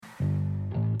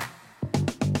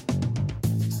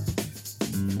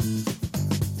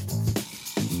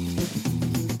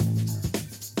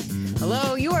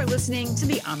Hello, you are listening to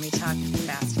the OmniTalk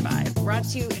Fast Five, brought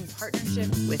to you in partnership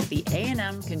with the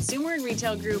A&M Consumer and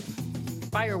Retail Group,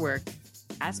 Firework,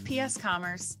 SPS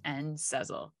Commerce, and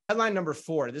Sezzle. Headline number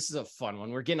 4. This is a fun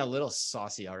one. We're getting a little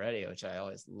saucy already, which I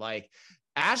always like.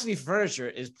 Ashley Furniture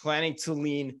is planning to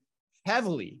lean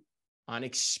heavily on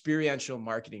experiential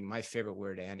marketing. My favorite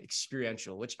word, and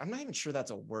experiential, which I'm not even sure that's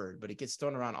a word, but it gets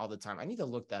thrown around all the time. I need to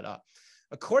look that up.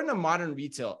 According to Modern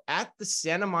Retail, at the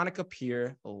Santa Monica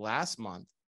Pier last month,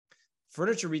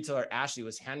 furniture retailer Ashley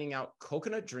was handing out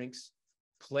coconut drinks,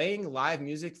 playing live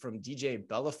music from DJ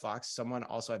Bella Fox, someone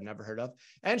also I've never heard of,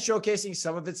 and showcasing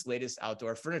some of its latest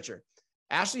outdoor furniture.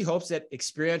 Ashley hopes that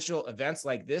experiential events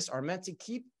like this are meant to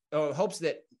keep, Ashley hopes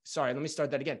that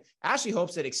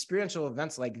experiential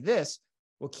events like this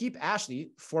will keep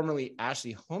Ashley, formerly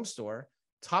Ashley Home Store,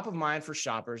 top of mind for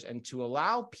shoppers and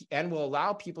will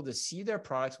allow people to see their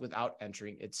products without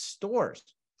entering its stores.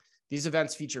 These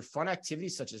events feature fun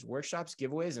activities such as workshops,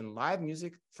 giveaways, and live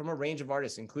music from a range of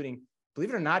artists, including,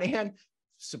 believe it or not, and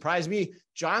surprise me,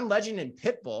 John Legend and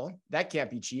Pitbull. That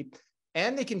can't be cheap.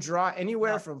 And they can draw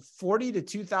anywhere from 40 to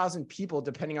 2,000 people,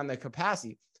 depending on the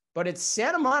capacity. But its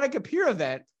Santa Monica Pier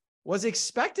event was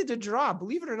expected to draw,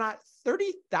 believe it or not,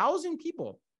 30,000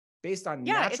 people based on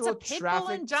natural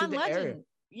traffic to the area.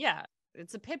 Yeah,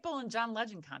 it's a Pitbull and John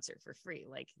Legend concert for free.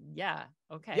 Like, yeah,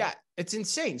 okay. Yeah, it's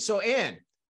insane. So, Ann,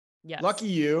 yes. Lucky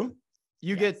you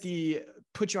get the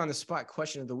put you on the spot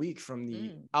question of the week from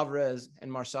the Alvarez and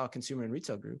Marcel Consumer and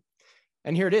Retail Group.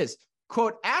 And here it is.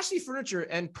 Quote, Ashley Furniture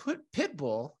and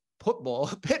Pitbull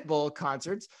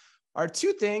concerts are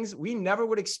two things we never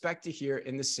would expect to hear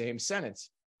in the same sentence.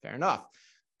 Fair enough.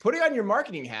 Putting on your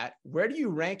marketing hat, where do you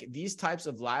rank these types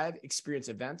of live experience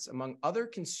events among other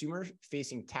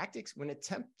consumer-facing tactics when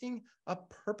attempting a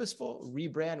purposeful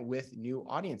rebrand with new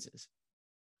audiences?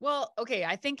 Well, okay,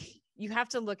 I think you have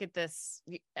to look at this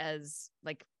as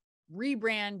like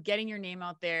rebrand, getting your name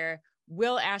out there.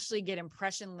 Will Ashley get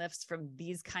impression lifts from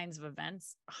these kinds of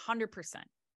events? 100%.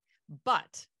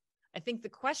 But I think the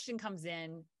question comes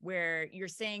in where you're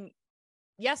saying,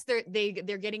 yes,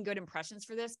 they're getting good impressions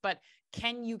for this, but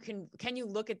can you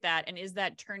look at that, and is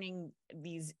that turning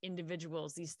these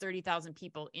individuals, these 30,000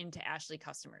 people, into Ashley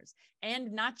customers?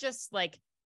 And not just like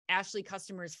Ashley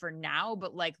customers for now,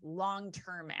 but like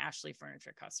long-term Ashley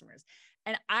Furniture customers.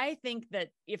 And I think that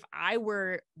if I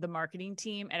were the marketing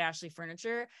team at Ashley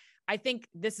Furniture, I think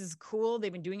this is cool.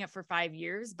 They've been doing it for 5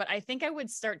 years, but I think I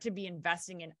would start to be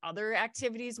investing in other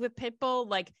activities with Pitbull,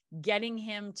 like getting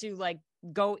him to like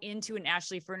go into an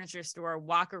Ashley Furniture store,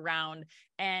 walk around,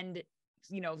 and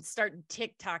start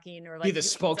TikToking or like be the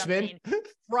spokesman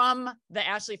from the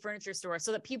Ashley Furniture store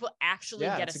so that people actually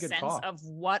get a sense of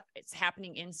what is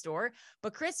happening in store.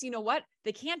 But Chris, you know what?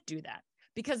 They can't do that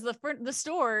because the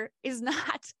store is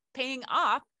not paying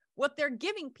off what they're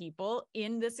giving people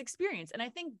in this experience. And I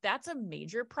think that's a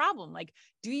major problem. Like,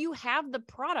 do you have the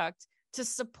product to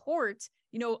support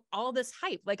all this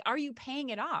hype? Like, are you paying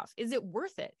it off? Is it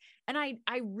worth it? And I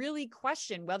really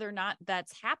question whether or not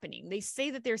that's happening. They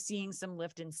say that they're seeing some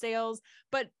lift in sales,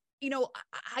 but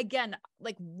again,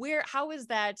 like how is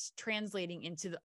that translating into